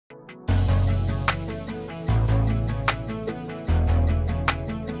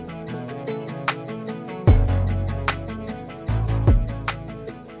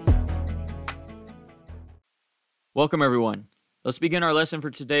Welcome everyone. Let's begin our lesson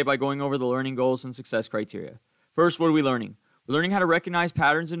for today by going over the learning goals and success criteria. First, what are we learning? We're learning how to recognize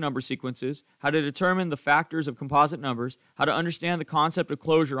patterns in number sequences, how to determine the factors of composite numbers, how to understand the concept of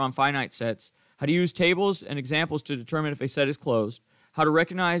closure on finite sets, how to use tables and examples to determine if a set is closed, how to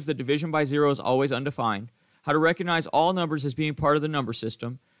recognize that division by zero is always undefined, how to recognize all numbers as being part of the number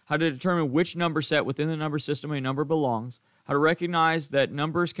system, how to determine which number set within the number system a number belongs, how to recognize that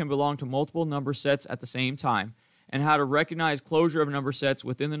numbers can belong to multiple number sets at the same time, and how to recognize closure of number sets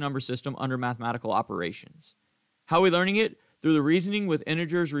within the number system under mathematical operations. How are we learning it? Through the reasoning with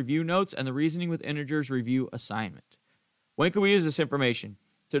integers review notes and the reasoning with integers review assignment. When can we use this information?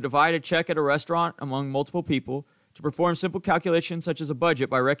 To divide a check at a restaurant among multiple people, to perform simple calculations such as a budget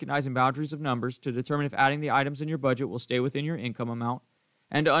by recognizing boundaries of numbers to determine if adding the items in your budget will stay within your income amount,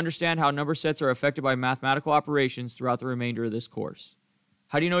 and to understand how number sets are affected by mathematical operations throughout the remainder of this course.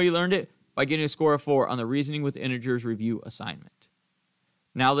 How do you know you learned it? By getting a score of 4 on the Reasoning with Integers review assignment.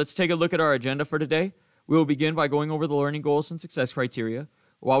 Now let's take a look at our agenda for today. We will begin by going over the learning goals and success criteria.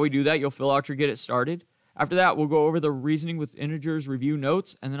 While we do that, you'll fill out your Get It Started. After that, we'll go over the Reasoning with Integers review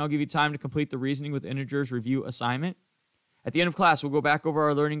notes, and then I'll give you time to complete the Reasoning with Integers review assignment. At the end of class, we'll go back over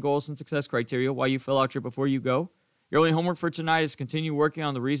our learning goals and success criteria while you fill out your Before You Go. Your only homework for tonight is to continue working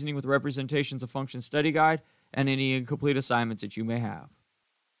on the Reasoning with Representations of Functions study guide and any incomplete assignments that you may have.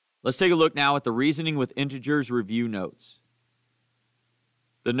 Let's take a look now at the Reasoning with Integers review notes.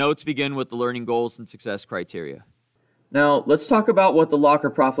 The notes begin with the learning goals and success criteria. Now, let's talk about what the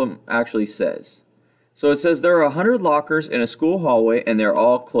locker problem actually says. So it says there are 100 lockers in a school hallway and they're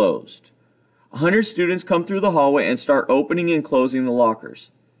all closed. 100 students come through the hallway and start opening and closing the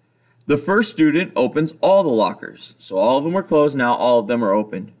lockers. The first student opens all the lockers. So all of them are closed, now all of them are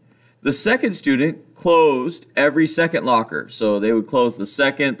open. The second student closed every second locker. So they would close the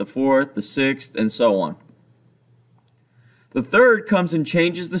second, the fourth, the sixth, and so on. The third comes and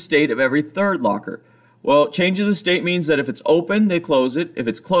changes the state of every third locker. Well, changes the state means that if it's open, they close it. If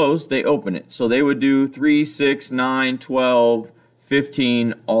it's closed, they open it. So they would do 3, 6, 9, 12,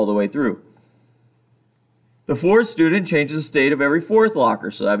 15, all the way through. The fourth student changes the state of every fourth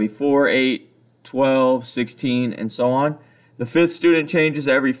locker. So that'd be 4, 8, 12, 16, and so on. The fifth student changes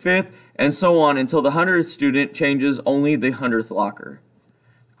every fifth, and so on until the 100th student changes only the 100th locker.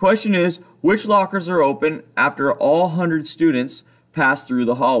 The question is, which lockers are open after all 100 students pass through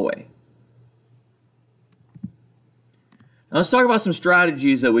the hallway? Now let's talk about some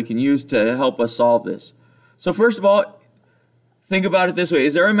strategies that we can use to help us solve this. So first of all, think about it this way.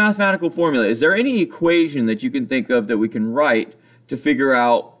 Is there a mathematical formula? Is there any equation that you can think of that we can write to figure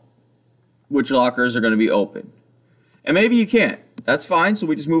out which lockers are going to be open? And maybe you can't. That's fine, so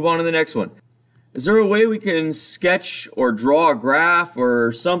we just move on to the next one. Is there a way we can sketch or draw a graph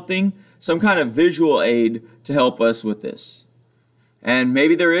or something, some kind of visual aid to help us with this? And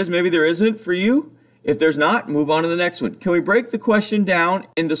maybe there is, maybe there isn't for you. If there's not, move on to the next one. Can we break the question down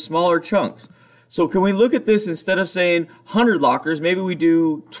into smaller chunks? So can we look at this instead of saying 100 lockers, maybe we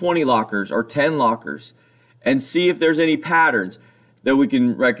do 20 lockers or 10 lockers and see if there's any patterns that we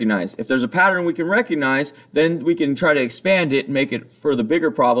can recognize. If there's a pattern we can recognize, then we can try to expand it and make it for the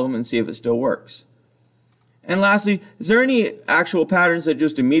bigger problem and see if it still works. And lastly, is there any actual patterns that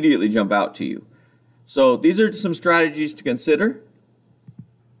just immediately jump out to you? So these are some strategies to consider.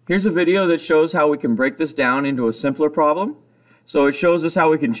 Here's a video that shows how we can break this down into a simpler problem. So it shows us how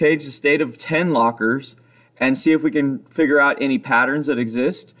we can change the state of 10 lockers and see if we can figure out any patterns that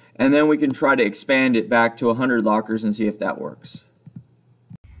exist, and then we can try to expand it back to 100 lockers and see if that works.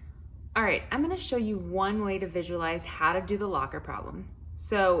 All right, I'm going to show you one way to visualize how to do the locker problem.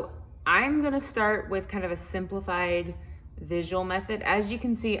 So I'm going to start with kind of a simplified visual method. As you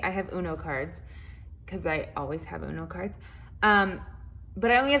can see, I have Uno cards because I always have Uno cards.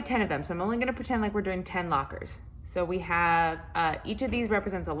 But I only have 10 of them, so I'm only going to pretend like we're doing 10 lockers. So we have, each of these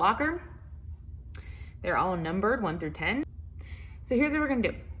represents a locker. They're all numbered 1 through 10. So here's what we're going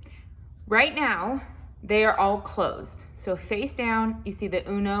to do. Right now, they are all closed. So face down, you see the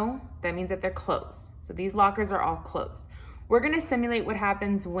Uno, that means that they're closed. So these lockers are all closed. We're gonna simulate what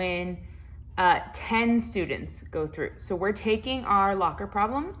happens when 10 students go through. So we're taking our locker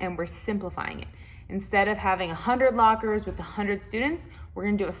problem and we're simplifying it. Instead of having 100 lockers with 100 students, we're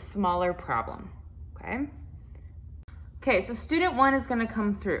gonna do a smaller problem, okay? Okay, so student 1 is gonna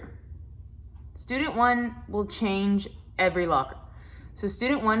come through. Student 1 will change every locker. So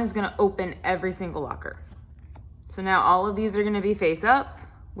student 1 is gonna open every single locker. So now all of these are gonna be face up,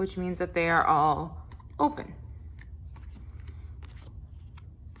 which means that they are all open.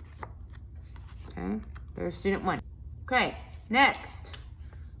 Okay, there's student 1. Okay, next,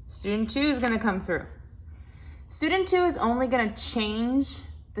 student 2 is gonna come through. Student 2 is only going to change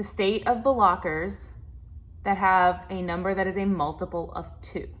the state of the lockers that have a number that is a multiple of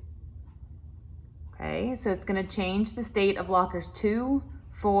 2. Okay, so it's going to change the state of lockers 2,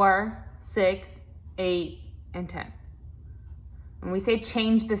 4, 6, 8, and 10. When we say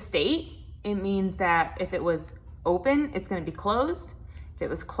change the state, it means that if it was open, it's going to be closed. If it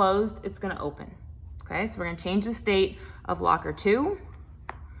was closed, it's going to open. Okay, so we're going to change the state of locker 2,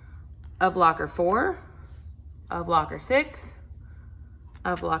 of locker 4, of locker 6,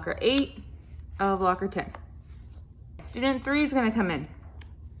 of locker 8, of locker 10. Student 3 is going to come in.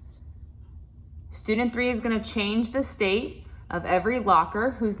 Student 3 is going to change the state of every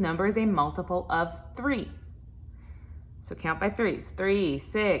locker whose number is a multiple of 3. So count by threes. 3,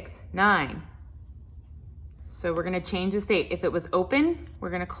 6, 9. So we're going to change the state. If it was open,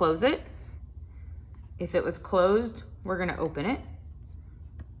 we're going to close it. If it was closed, we're going to open it.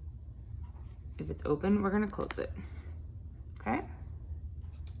 If it's open, we're going to close it. Okay?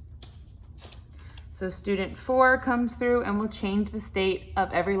 So student 4 comes through and will change the state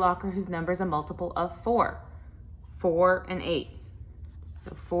of every locker whose number is a multiple of 4. 4 and 8.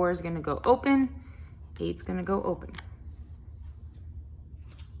 So 4 is going to go open. 8 is going to go open.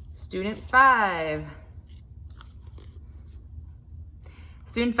 Student 5.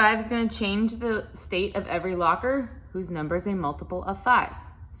 Student 5 is going to change the state of every locker whose number is a multiple of 5.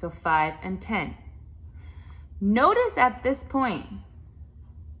 So 5 and 10. Notice at this point,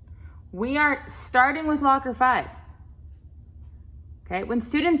 we are starting with locker 5. Okay, when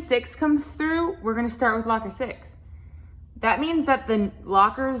student 6 comes through, we're going to start with locker 6. That means that the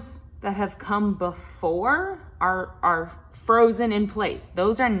lockers that have come before are frozen in place.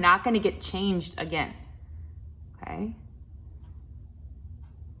 Those are not going to get changed again. Okay?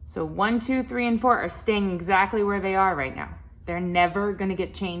 So 1, 2, 3, and 4 are staying exactly where they are right now. They're never going to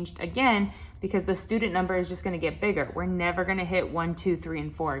get changed again because the student number is just going to get bigger. We're never going to hit 1, 2, 3,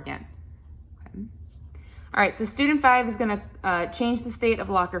 and 4 again. Okay. All right, so student 5 is going to change the state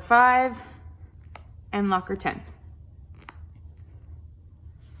of locker 5 and locker 10.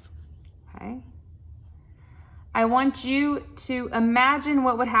 Okay. I want you to imagine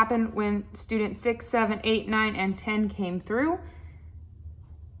what would happen when student 6, 7, 8, 9, and 10 came through.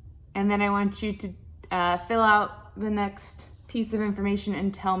 And then I want you to fill out the next piece of information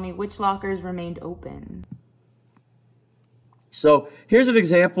and tell me which lockers remained open. So here's an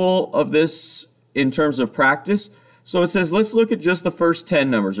example of this in terms of practice. So it says, let's look at just the first 10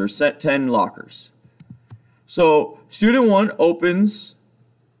 numbers, or set 10 lockers. So student 1 opens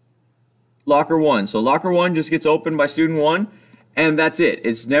locker 1. So locker 1 just gets opened by student 1, and that's it.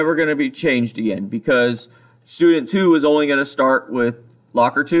 It's never going to be changed again because student 2 is only going to start with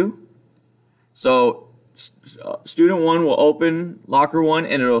locker 2. So student 1 will open locker 1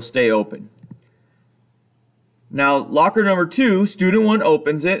 and it'll stay open. Now locker number 2, student 1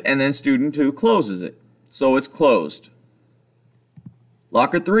 opens it and then student 2 closes it. So it's closed.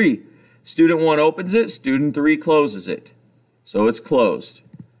 Locker 3, student 1 opens it, student 3 closes it. So it's closed.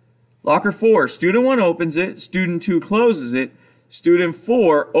 Locker 4, student 1 opens it, student 2 closes it, student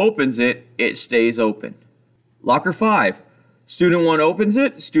 4 opens it, it stays open. Locker 5, student 1 opens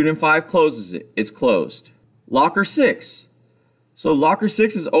it, student 5 closes it, it's closed. Locker 6, so locker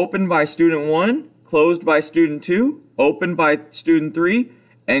 6 is opened by student 1, closed by student 2, opened by student 3,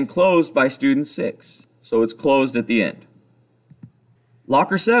 and closed by student 6. So it's closed at the end.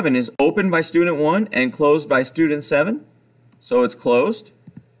 Locker 7 is opened by student 1 and closed by student 7, so it's closed.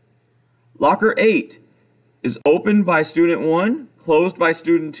 Locker 8 is opened by student 1, closed by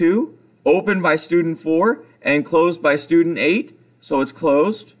student 2, opened by student 4, and closed by student 8, so it's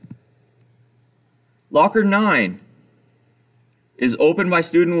closed. Locker 9 is opened by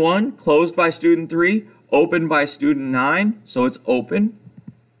student 1, closed by student 3, opened by student 9, so it's open.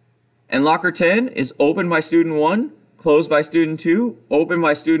 And locker 10 is opened by student 1, closed by student 2, opened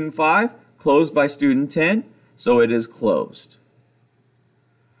by student 5, closed by student 10, so it is closed.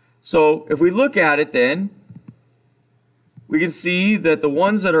 So if we look at it then, we can see that the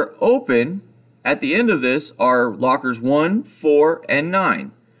ones that are open at the end of this are lockers 1, 4, and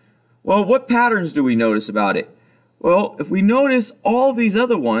 9. Well, what patterns do we notice about it? Well, if we notice all these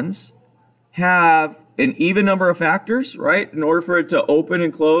other ones have an even number of factors, right? In order for it to open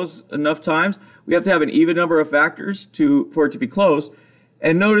and close enough times, we have to have an even number of factors for it to be closed.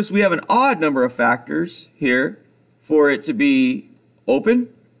 And notice we have an odd number of factors here for it to be open.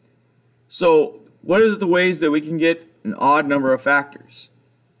 So what are the ways that we can get an odd number of factors?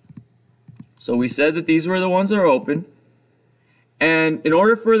 So we said that these were the ones that are open. And in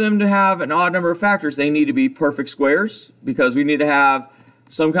order for them to have an odd number of factors, they need to be perfect squares because we need to have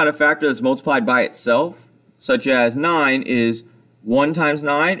some kind of factor that's multiplied by itself. such as 9 is 1 times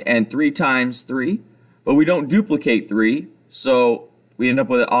 9 and 3 times 3, but we don't duplicate 3, so we end up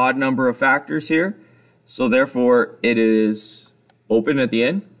with an odd number of factors here, so therefore it is open at the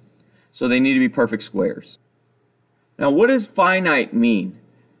end, so they need to be perfect squares. Now what does finite mean?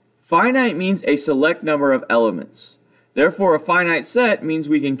 Finite means a select number of elements. Therefore a finite set means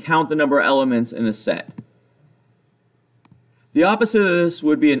we can count the number of elements in a set. The opposite of this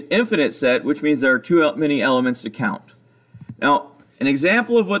would be an infinite set, which means there are too many elements to count. Now, an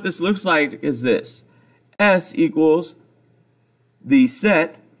example of what this looks like is this. S equals the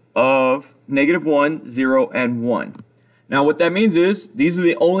set of -1, 0, and 1. Now, what that means is these are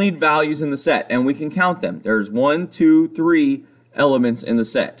the only values in the set, and we can count them. There's 1, 2, 3 elements in the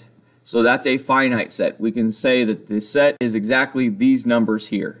set. So that's a finite set. We can say that the set is exactly these numbers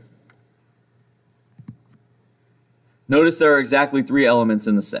here. Notice there are exactly 3 elements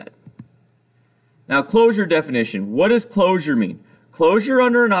in the set. Now closure definition. What does closure mean? Closure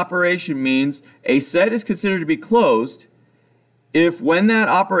under an operation means a set is considered to be closed if when that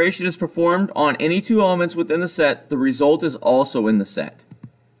operation is performed on any 2 elements within the set, the result is also in the set.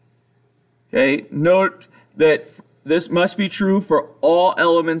 Okay, note that this must be true for all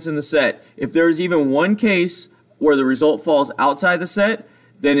elements in the set. If there is even one case where the result falls outside the set,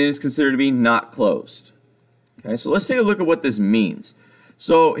 then it is considered to be not closed. Okay, so let's take a look at what this means.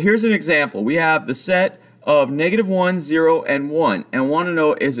 So here's an example. We have the set of -1, 0, and 1, and want to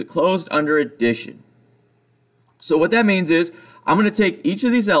know, is it closed under addition? So what that means is I'm going to take each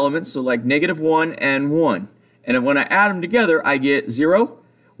of these elements, so like -1 and 1, and when I add them together, I get 0,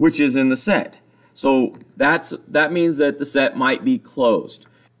 which is in the set. So that means that the set might be closed.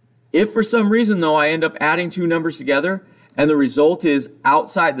 If for some reason, though, I end up adding 2 numbers together, and the result is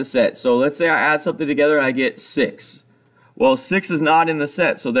outside the set. So let's say I add something together and I get 6. Well, 6 is not in the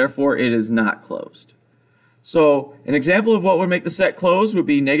set, so therefore it is not closed. So an example of what would make the set closed would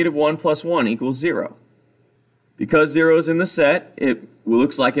be -1 plus 1 equals 0. Because 0 is in the set, it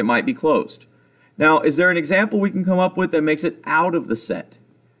looks like it might be closed. Now, is there an example we can come up with that makes it out of the set?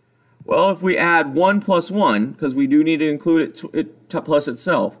 Well, if we add 1 plus 1, because we do need to include it plus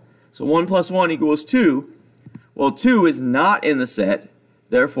itself, so 1 plus 1 equals 2. Well, 2 is not in the set,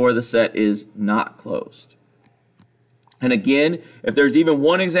 therefore the set is not closed. And again, if there's even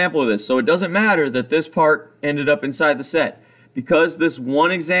one example of this, so it doesn't matter that this part ended up inside the set. Because this one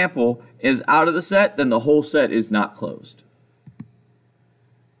example is out of the set, then the whole set is not closed.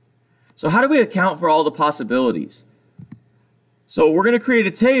 So how do we account for all the possibilities? So we're going to create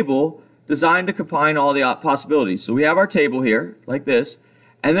a table designed to combine all the possibilities. So we have our table here, like this,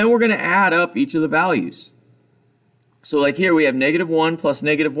 and then we're going to add up each of the values. So like here we have -1 plus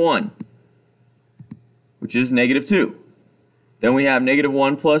 -1, which is -2. Then we have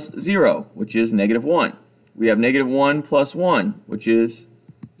 -1 plus 0, which is -1. We have -1 plus 1, which is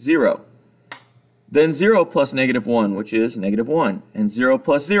 0. Then 0 plus -1, which is -1. And 0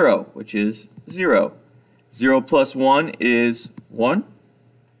 plus 0, which is 0. 0 plus 1 is 1.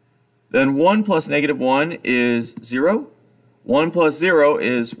 Then 1 plus -1 is 0. 1 plus 0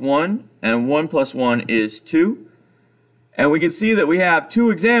 is 1. And 1 plus 1 is 2. And we can see that we have 2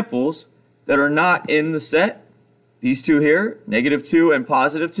 examples that are not in the set. These 2 here, -2 and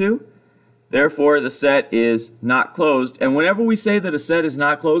 +2. Therefore, the set is not closed. And whenever we say that a set is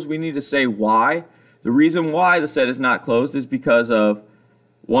not closed, we need to say why. The reason why the set is not closed is because of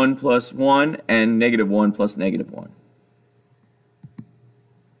 1 plus 1 and -1 plus -1.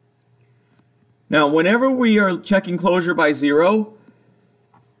 Now, whenever we are checking closure by 0,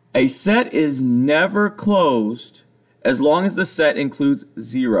 a set is never closed as long as the set includes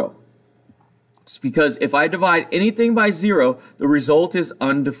 0. It's because if I divide anything by 0, the result is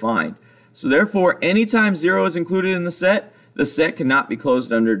undefined. So therefore, anytime 0 is included in the set cannot be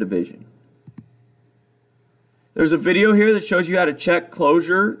closed under division. There's a video here that shows you how to check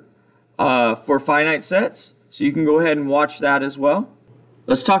closure for finite sets, so you can go ahead and watch that as well.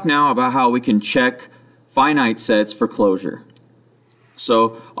 Let's talk now about how we can check finite sets for closure.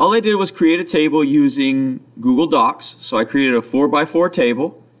 So all I did was create a table using Google Docs. So I created a 4x4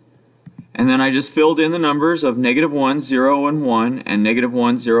 table, and then I just filled in the numbers of -1, 0, and 1, and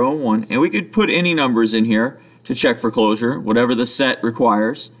 -1, 0, and 1. And we could put any numbers in here to check for closure, whatever the set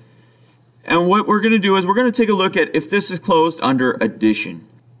requires. And what we're going to do is we're going to take a look at if this is closed under addition.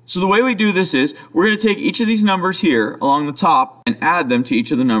 So the way we do this is we're going to take each of these numbers here along the top and add them to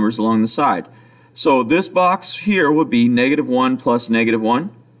each of the numbers along the side. So this box here would be -1 plus -1.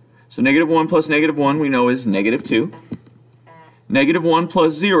 So -1 plus -1 we know is -2. -1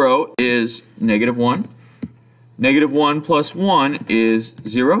 plus 0 is -1. -1 plus 1 is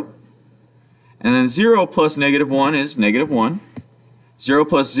 0. And then 0 plus negative 1 is negative 1. 0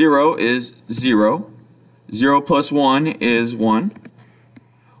 plus 0 is 0. 0 plus 1 is 1.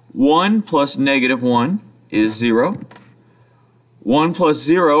 1 plus negative 1 is 0. 1 plus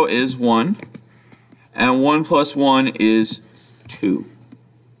 0 is 1. And 1 plus 1 is 2.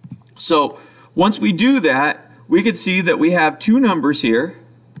 So once we do that, we can see that we have two numbers here,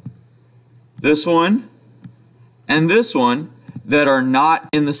 this one and this one, that are not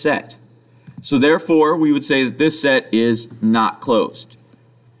in the set. So therefore, we would say that this set is not closed.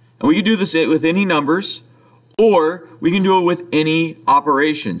 And we can do this with any numbers, or we can do it with any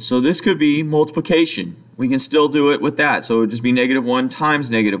operation. So this could be multiplication. We can still do it with that. So it would just be negative 1 times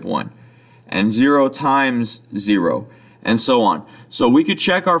negative 1, and 0 times 0, and so on. So we could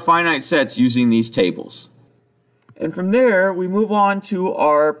check our finite sets using these tables. And from there, we move on to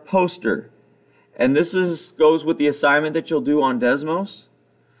our poster. And this goes with the assignment that you'll do on Desmos.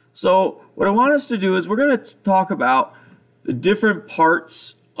 So what I want us to do is we're going to talk about the different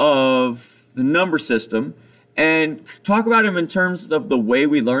parts of the number system and talk about them in terms of the way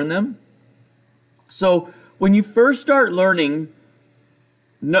we learn them. So when you first start learning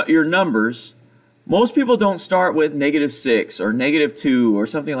your numbers, most people don't start with -6 or -2 or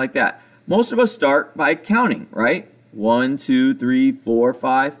something like that. Most of us start by counting, right? 1, 2, 3, 4,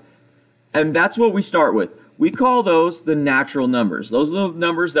 5. And that's what we start with. We call those the natural numbers. Those are the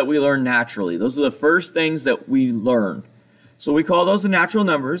numbers that we learn naturally. Those are the first things that we learn. So we call those the natural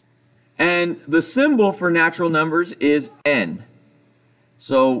numbers. And the symbol for natural numbers is n.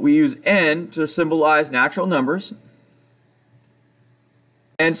 So we use n to symbolize natural numbers.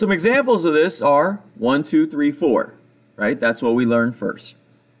 And some examples of this are 1, 2, 3, 4, right? That's what we learn first.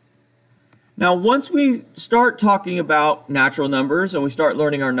 Now, once we start talking about natural numbers and we start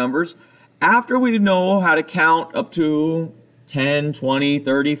learning our numbers, after we know how to count up to 10, 20,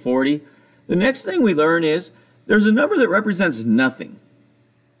 30, 40, the next thing we learn is there's a number that represents nothing.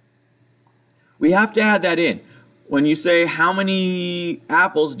 We have to add that in. When you say, how many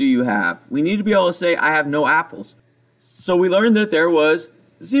apples do you have? We need to be able to say, I have no apples. So we learned that there was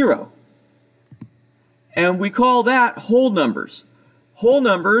 0. And we call that whole numbers. Whole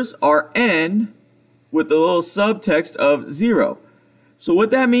numbers are n with the little subtext of 0. So what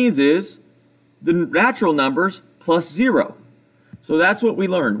that means is the natural numbers plus 0. So that's what we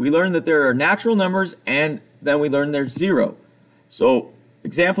learned. We learned that there are natural numbers, and then we learned there's 0. So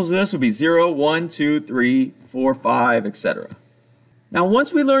examples of this would be 0, 1, 2, 3, 4, 5, etc. Now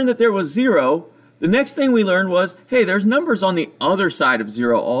once we learned that there was 0, the next thing we learned was, hey, there's numbers on the other side of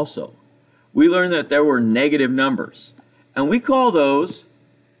 0 also. We learned that there were negative numbers, and we call those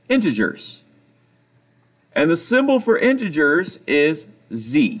integers. And the symbol for integers is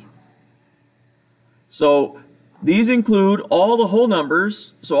z. So these include all the whole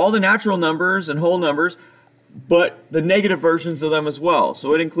numbers, so all the natural numbers and whole numbers, but the negative versions of them as well.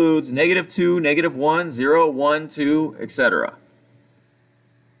 So it includes -2, -1, 0, 1, 2, etc.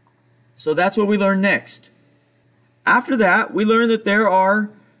 So that's what we learn next. After that, we learn that there are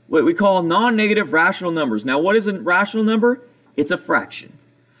what we call non-negative rational numbers. Now, what is a rational number? It's a fraction.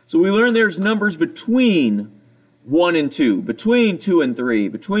 So we learn there's numbers between 1 and 2, between 2 and 3,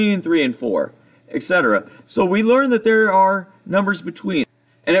 between 3 and 4, etc. So we learn that there are numbers between.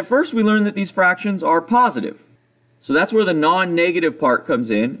 And at first we learn that these fractions are positive. So that's where the non-negative part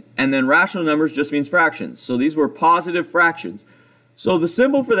comes in, and then rational numbers just means fractions. So these were positive fractions. So the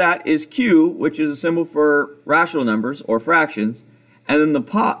symbol for that is Q, which is a symbol for rational numbers or fractions, and then the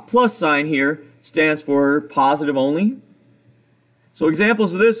plus sign here stands for positive only. So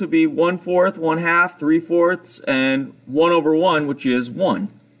examples of this would be 1/4, 1/2, 3/4, and 1/1, which is 1.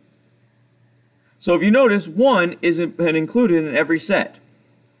 So if you notice, 1 isn't been included in every set.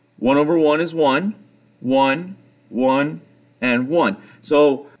 1/1 is 1, 1, 1, and 1.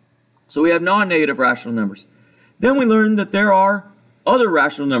 So we have non-negative rational numbers. Then we learned that there are other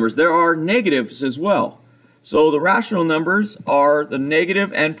rational numbers. There are negatives as well. So the rational numbers are the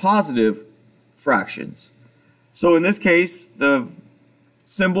negative and positive fractions. So in this case, the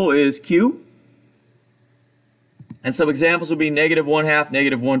symbol is Q. And some examples would be -1/2,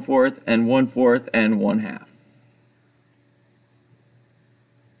 -1/4, and 1/4 and 1/2.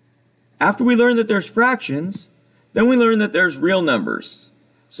 After we learn that there's fractions, then we learn that there's real numbers.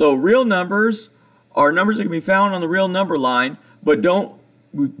 So real numbers are numbers that can be found on the real number line, but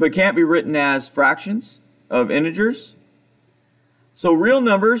can't be written as fractions of integers. So real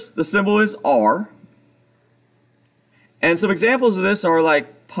numbers, the symbol is R. And some examples of this are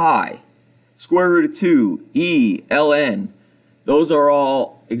like pi, square root of 2, e, ln. Those are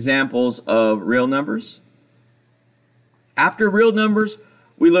all examples of real numbers. After real numbers,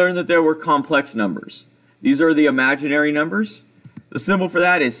 we learned that there were complex numbers. These are the imaginary numbers. The symbol for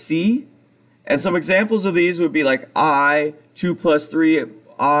that is C. And some examples of these would be like I, 2 plus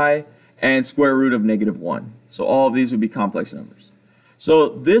 3i, and square root of -1. So all of these would be complex numbers. So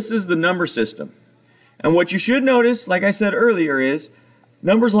this is the number system. And what you should notice, like I said earlier, is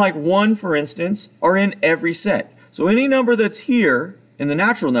numbers like 1, for instance, are in every set. So any number that's here in the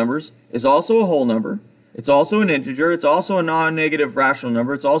natural numbers is also a whole number. It's also an integer. It's also a non-negative rational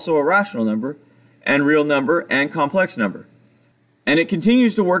number. It's also a rational number, and real number, and complex number. And it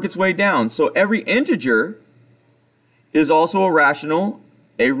continues to work its way down. So every integer is also a rational,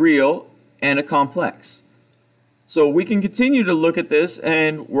 a real, and a complex. So we can continue to look at this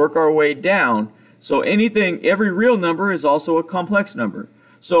and work our way down. So every real number is also a complex number.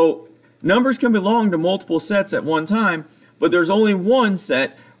 So numbers can belong to multiple sets at one time, but there's only one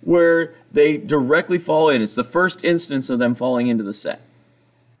set where they directly fall in. It's the first instance of them falling into the set.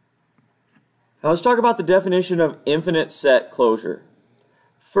 Now let's talk about the definition of infinite set closure.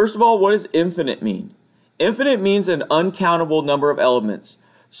 First of all, what does infinite mean? Infinite means an uncountable number of elements.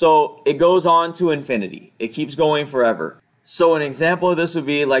 So it goes on to infinity. It keeps going forever. So an example of this would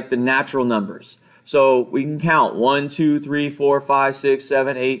be like the natural numbers. So we can count 1, 2, 3, 4, 5, 6,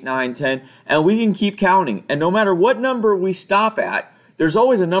 7, 8, 9, 10, and we can keep counting. And no matter what number we stop at, there's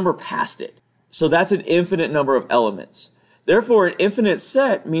always a number past it. So that's an infinite number of elements. Therefore, an infinite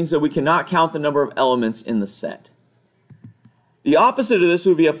set means that we cannot count the number of elements in the set. The opposite of this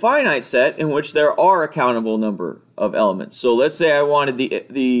would be a finite set in which there are a countable number of elements. So let's say I wanted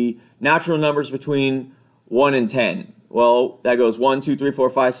the natural numbers between 1 and 10. Well, that goes 1, 2, 3, 4,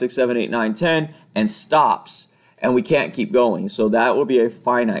 5, 6, 7, 8, 9, 10, and stops, and we can't keep going. So that would be a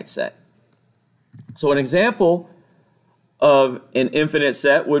finite set. So an example of an infinite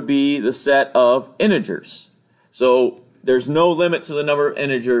set would be the set of integers. So there's no limit to the number of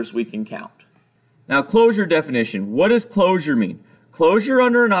integers we can count. Now, closure definition. What does closure mean? Closure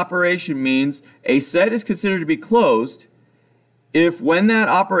under an operation means a set is considered to be closed if when that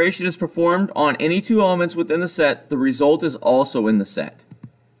operation is performed on any two elements within the set, the result is also in the set.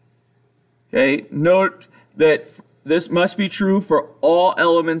 Okay, note that this must be true for all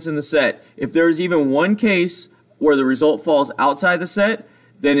elements in the set. If there is even one case where the result falls outside the set,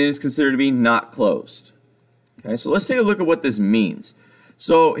 then it is considered to be not closed. Okay, so let's take a look at what this means.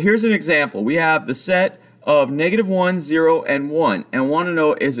 So here's an example. We have the set of -1, 0, and 1, and want to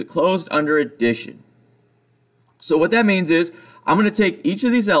know, is it closed under addition? So what that means is I'm going to take each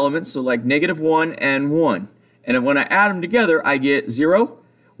of these elements, so like -1 and 1, and when I add them together, I get 0,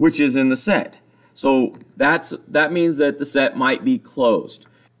 which is in the set. So that means that the set might be closed.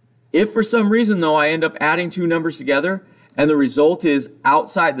 If for some reason, though, I end up adding two numbers together, and the result is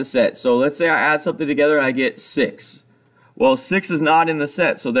outside the set, so let's say I add something together and I get 6. Well, 6 is not in the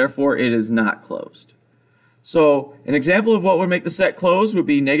set, so therefore it is not closed. So an example of what would make the set closed would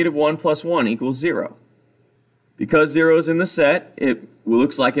be -1 plus 1 equals 0. Because 0 is in the set, it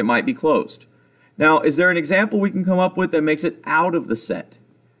looks like it might be closed. Now, is there an example we can come up with that makes it out of the set?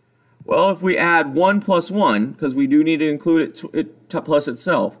 Well, if we add 1 plus 1, because we do need to include it plus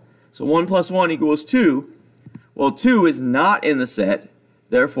itself, so 1 plus 1 equals 2. Well, 2 is not in the set,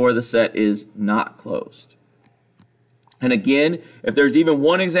 therefore the set is not closed. And again, if there's even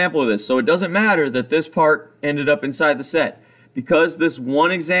one example of this, so it doesn't matter that this part ended up inside the set. Because this one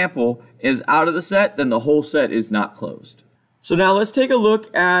example is out of the set, then the whole set is not closed. So now let's take a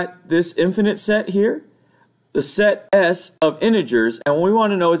look at this infinite set here, the set S of integers, and what we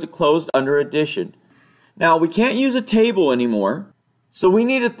want to know is it closed under addition. Now we can't use a table anymore, so we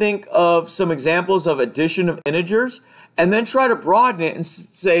need to think of some examples of addition of integers and then try to broaden it and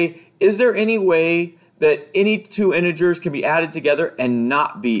say, is there any way that any two integers can be added together and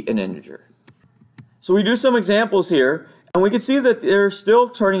not be an integer? So we do some examples here, and we can see that they're still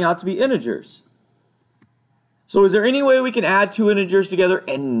turning out to be integers. So is there any way we can add two integers together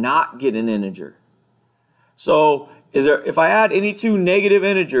and not get an integer? So if I add any two negative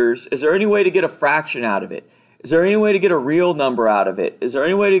integers, is there any way to get a fraction out of it? Is there any way to get a real number out of it? Is there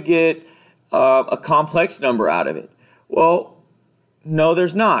any way to get a complex number out of it? Well, no,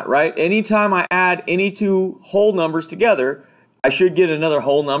 there's not, right? Anytime I add any two whole numbers together, I should get another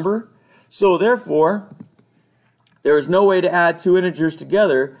whole number. So therefore, there is no way to add two integers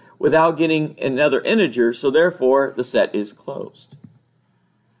together without getting another integer, so therefore the set is closed.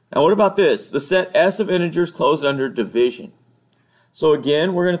 Now what about this? The set S of integers closed under division. So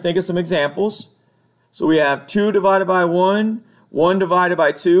again, we're going to think of some examples. So we have 2 divided by 1, 1 divided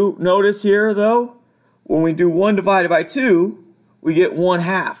by 2. Notice here though, when we do 1 divided by 2, we get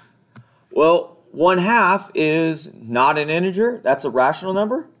 1/2. Well, 1/2 is not an integer. That's a rational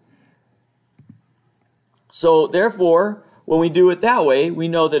number. So therefore, when we do it that way, we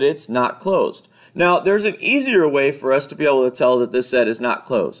know that it's not closed. Now, there's an easier way for us to be able to tell that this set is not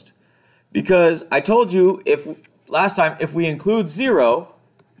closed. Because I told you last time, if we include 0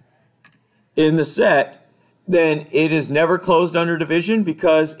 in the set, then it is never closed under division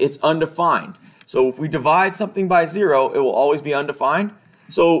because it's undefined. So if we divide something by 0, it will always be undefined.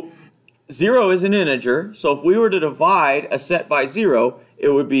 So 0 is an integer, so if we were to divide a set by 0, it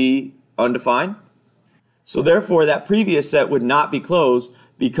would be undefined. So therefore, that previous set would not be closed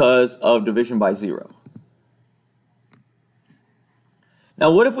because of division by 0. Now,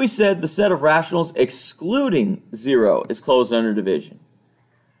 what if we said the set of rationals excluding 0 is closed under division?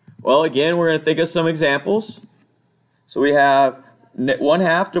 Well, again, we're going to think of some examples. So we have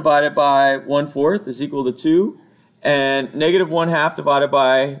 1/2 divided by 1/4 is equal to 2, and negative 1/2 divided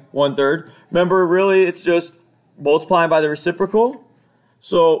by 1/3. Remember, really, it's just multiplying by the reciprocal.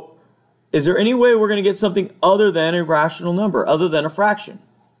 So is there any way we're going to get something other than a rational number, other than a fraction?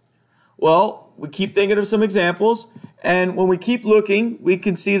 Well, we keep thinking of some examples, and when we keep looking, we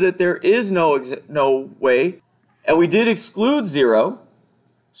can see that there is no way. And we did exclude 0,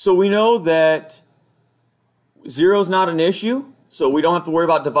 so we know that 0 is not an issue, so we don't have to worry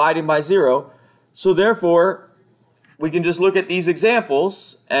about dividing by 0. So therefore, we can just look at these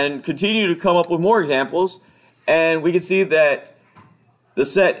examples and continue to come up with more examples, and we can see that the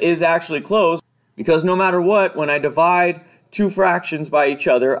set is actually closed because no matter what, when I divide two fractions by each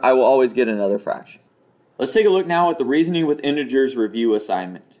other, I will always get another fraction. Let's take a look now at the Reasoning with Integers review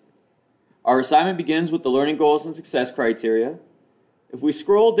assignment. Our assignment begins with the learning goals and success criteria. If we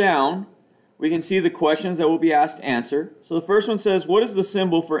scroll down, we can see the questions that we'll be asked to answer. So the first one says, what is the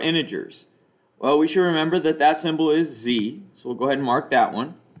symbol for integers? Well, we should remember that that symbol is Z, so we'll go ahead and mark that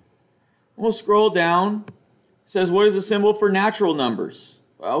one. We'll scroll down. It says, what is the symbol for natural numbers?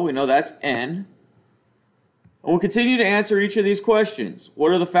 Well, we know that's N. And we'll continue to answer each of these questions.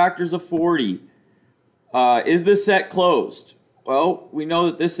 What are the factors of 40? Is this set closed? Well, we know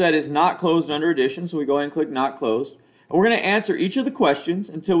that this set is not closed under addition, so we go ahead and click not closed. And we're going to answer each of the questions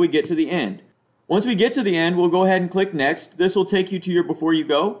until we get to the end. Once we get to the end, we'll go ahead and click next. This will take you to your before you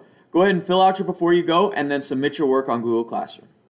go. Go ahead and fill out your before you go and then submit your work on Google Classroom.